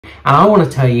and I want to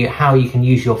tell you how you can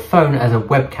use your phone as a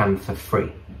webcam for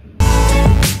free.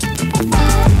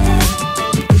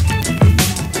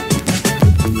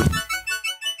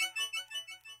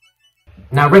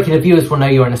 Now, regular viewers will know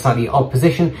you're in a slightly odd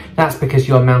position. That's because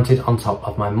you're mounted on top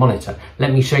of my monitor.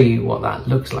 Let me show you what that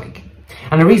looks like.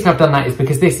 And the reason I've done that is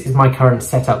because this is my current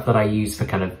setup that I use for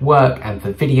kind of work and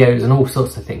for videos and all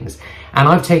sorts of things. And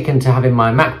I've taken to having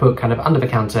my MacBook kind of under the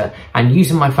counter and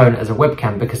using my phone as a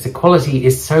webcam because the quality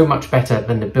is so much better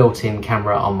than the built-in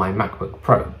camera on my MacBook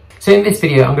Pro. So in this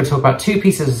video, I'm going to talk about 2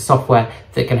 pieces of software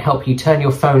that can help you turn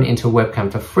your phone into a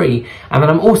webcam for free. And then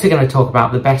I'm also going to talk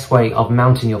about the best way of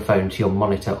mounting your phone to your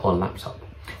monitor or laptop.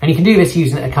 And you can do this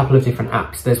using a couple of different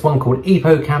apps. There's one called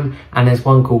Epocam and there's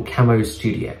one called Camo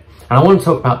Studio. And I want to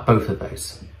talk about both of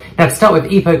those. Now, to start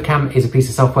with, Evocam is a piece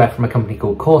of software from a company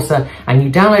called Corsa, and you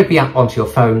download the app onto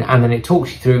your phone and then it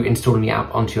talks you through installing the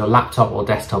app onto your laptop or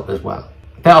desktop as well.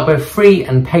 There are both free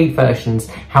and paid versions.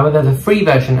 However, the free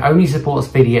version only supports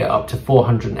video up to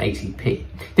 480p.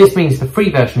 This means the free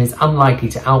version is unlikely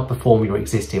to outperform your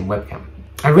existing webcam.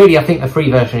 And really, I think the free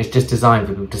version is just designed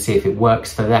for people to see if it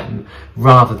works for them,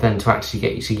 rather than to actually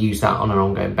get you to use that on an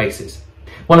ongoing basis.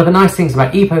 One of the nice things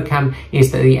about Epocam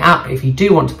is that the app, if you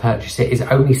do want to purchase it, is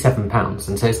only £7,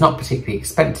 and so it's not particularly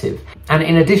expensive. And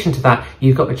in addition to that,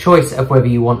 you've got the choice of whether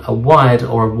you want a wired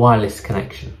or a wireless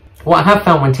connection. What I have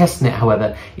found when testing it,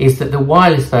 however, is that the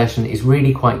wireless version is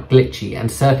really quite glitchy and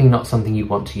certainly not something you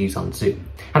want to use on Zoom.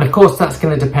 And of course, that's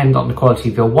going to depend on the quality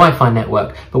of your Wi-Fi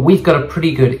network, but we've got a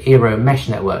pretty good Eero mesh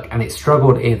network and it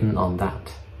struggled even on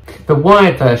that. The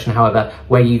wired version, however,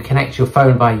 where you connect your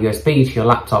phone via USB to your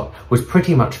laptop, was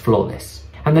pretty much flawless.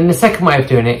 And then the second way of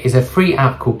doing it is a free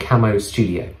app called Camo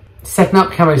Studio. Setting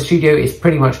up Camo Studio is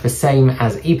pretty much the same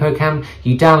as Epocam.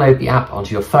 You download the app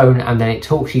onto your phone and then it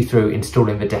talks you through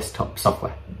installing the desktop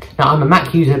software. Now, I'm a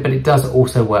Mac user, but it does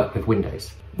also work with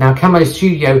Windows. Now, Camo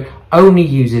Studio only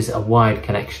uses a wired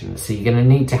connection, so you're going to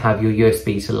need to have your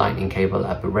USB to Lightning cable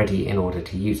at the ready in order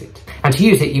to use it. And to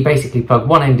use it, you basically plug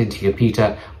one end into your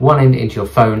computer, one end into your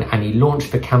phone, and you launch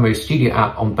the Camo Studio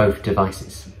app on both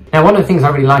devices. Now, one of the things I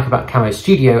really like about Camo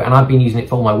Studio, and I've been using it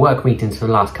for all my work meetings for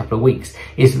the last couple of weeks,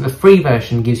 is that the free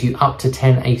version gives you up to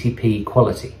 1080p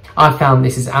quality. I've found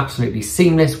this is absolutely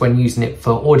seamless when using it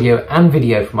for audio and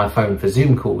video from my phone for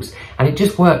Zoom calls, and it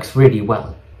just works really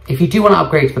well. If you do want to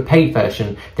upgrade to the paid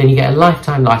version, then you get a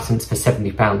lifetime license for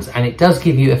 £70, and it does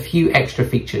give you a few extra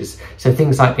features, so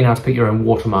things like being able to put your own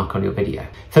watermark on your video.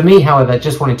 For me, however,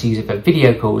 just wanted to use it for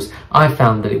video calls, I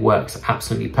found that it works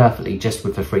absolutely perfectly just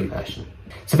with the free version.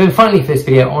 So then finally for this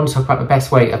video, I want to talk about the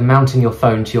best way of mounting your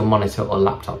phone to your monitor or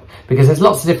laptop, because there's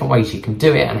lots of different ways you can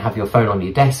do it and have your phone on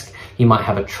your desk. You might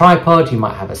have a tripod, you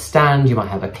might have a stand, you might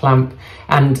have a clamp,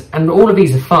 and all of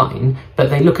these are fine, but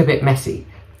they look a bit messy.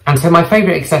 And so my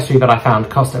favourite accessory that I found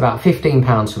cost about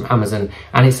 £15 from Amazon,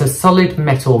 and it's a solid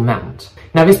metal mount.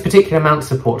 Now, this particular mount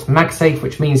supports MagSafe,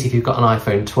 which means if you've got an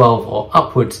iPhone 12 or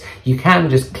upwards, you can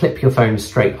just clip your phone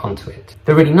straight onto it.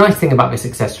 The really nice thing about this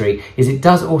accessory is it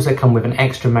does also come with an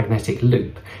extra magnetic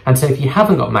loop. And so if you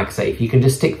haven't got MagSafe, you can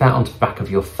just stick that onto the back of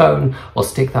your phone or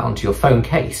stick that onto your phone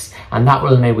case, and that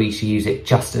will enable you to use it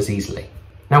just as easily.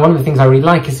 Now, one of the things I really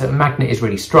like is that the magnet is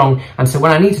really strong, and so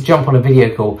when I need to jump on a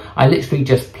video call, I literally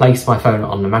just place my phone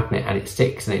on the magnet and it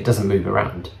sticks and it doesn't move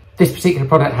around. This particular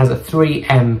product has a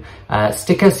 3M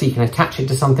sticker, so you can attach it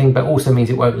to something, but also means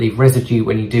it won't leave residue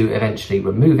when you do eventually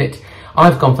remove it.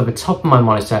 I've gone for the top of my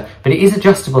monitor, but it is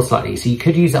adjustable slightly, so you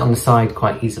could use it on the side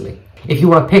quite easily. If you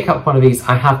want to pick up one of these,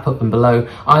 I have put them below.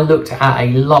 I looked at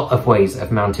a lot of ways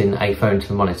of mounting a phone to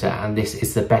the monitor, and this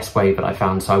is the best way that I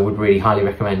found, so I would really highly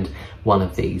recommend one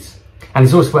of these. And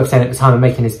it's also worth saying at the time of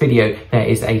making this video, there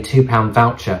is a £2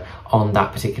 voucher on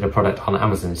that particular product on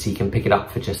Amazon, so you can pick it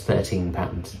up for just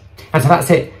 £13. And so that's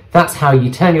it. That's how you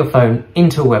turn your phone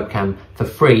into a webcam for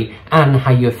free and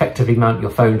how you effectively mount your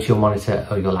phone to your monitor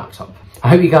or your laptop. I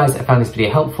hope you guys have found this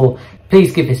video helpful.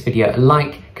 Please give this video a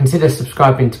like, consider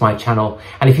subscribing to my channel,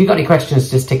 and if you've got any questions,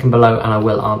 just stick them below and I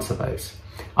will answer those.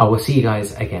 I will see you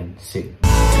guys again soon.